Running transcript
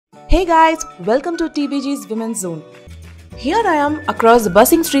Hey guys, welcome to TBG's Women's Zone. Here I am across the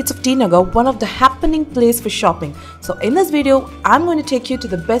buzzing streets of T Nagar, one of the happening place for shopping. So in this video, I'm going to take you to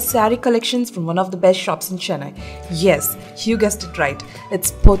the best saree collections from one of the best shops in Chennai. Yes, you guessed it right,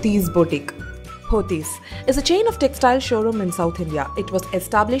 it's Pothys Boutique. Pothys is a chain of textile showroom in South India. It was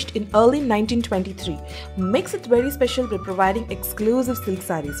established in early 1923. Makes it very special by providing exclusive silk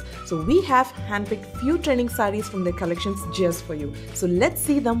sarees. So we have handpicked few trending sarees from their collections just for you. So let's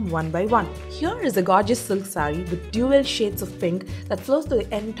see them one by one. Here is a gorgeous silk saree with dual shades of pink that flows through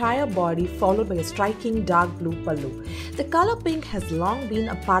the entire body, followed by a striking dark blue pallu. The color pink has long been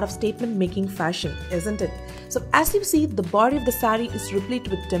a part of statement-making fashion, isn't it? So as you see, the body of the saree is replete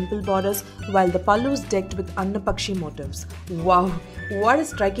with temple borders, while the pallu is decked with annapakshi motifs. Wow, what a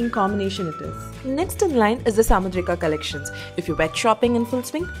striking combination it is. Next in line is the samrunrika collections. If you're wet shopping in full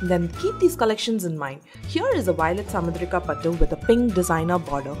swing, then keep these collections in mind. Here is a violet samrunrika pattu with a pink designer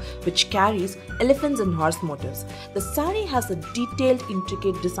border which carries elephants and horse motifs. The saree has a detailed,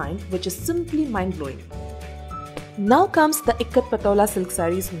 intricate design which is simply mind-blowing. Now comes the Ikkat patola silk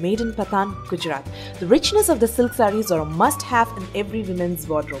sarees made in Pathan, Gujarat. The richness of the silk sarees are a must-have in every woman's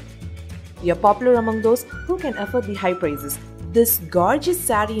wardrobe. They are popular among those who can afford the high prices. This gorgeous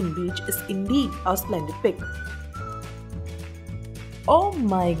saree in beige is indeed a splendid pick. Oh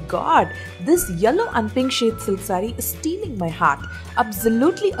my god, this yellow and pink shade silk saree is stealing my heart.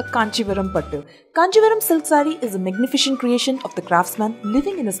 Absolutely a Kanchivaram pattu. Kanchivaram silk saree is a magnificent creation of the craftsman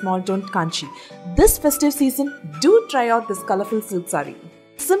living in a small town Kanchi. This festive season, do try out this colorful silk saree.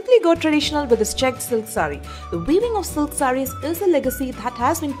 Simply go traditional with this checked silk saree. The weaving of silk sarees is a legacy that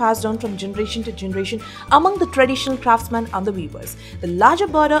has been passed down from generation to generation among the traditional craftsmen and the weavers. The larger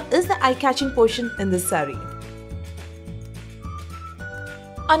border is the eye-catching portion in this saree.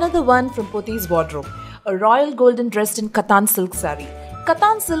 Another one from Pothys wardrobe, a royal golden dressed in Kattan silk saree.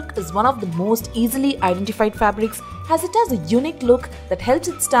 Kattan silk is one of the most easily identified fabrics as it has a unique look that helps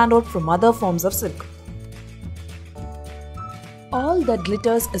it stand out from other forms of silk. All that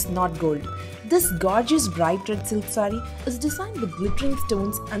glitters is not gold. This gorgeous bright red silk saree is designed with glittering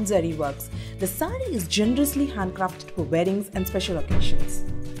stones and zari works. The saree is generously handcrafted for weddings and special occasions.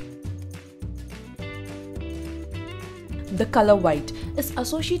 The color white is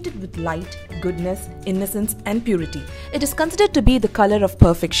associated with light, goodness, innocence and purity. It is considered to be the color of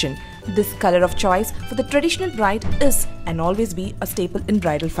perfection. This color of choice for the traditional bride is and always be a staple in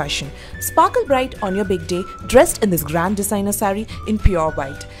bridal fashion. Sparkle bright on your big day dressed in this grand designer saree in pure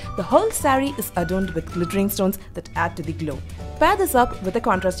white. The whole saree is adorned with glittering stones that add to the glow. Pair this up with a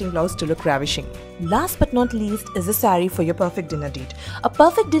contrasting blouse to look ravishing. Last but not least is a saree for your perfect dinner date. A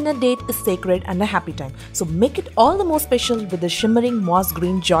perfect dinner date is sacred and a happy time, so make it all the more special with the shimmering moss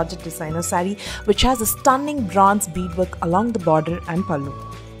green georgette designer saree which has a stunning bronze beadwork along the border and pallu.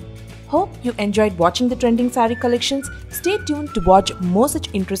 Hope you enjoyed watching the trending saree collections. Stay tuned to watch more such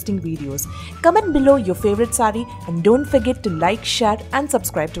interesting videos. Comment below your favorite saree and don't forget to like, share and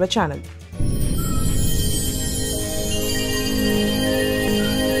subscribe to our channel.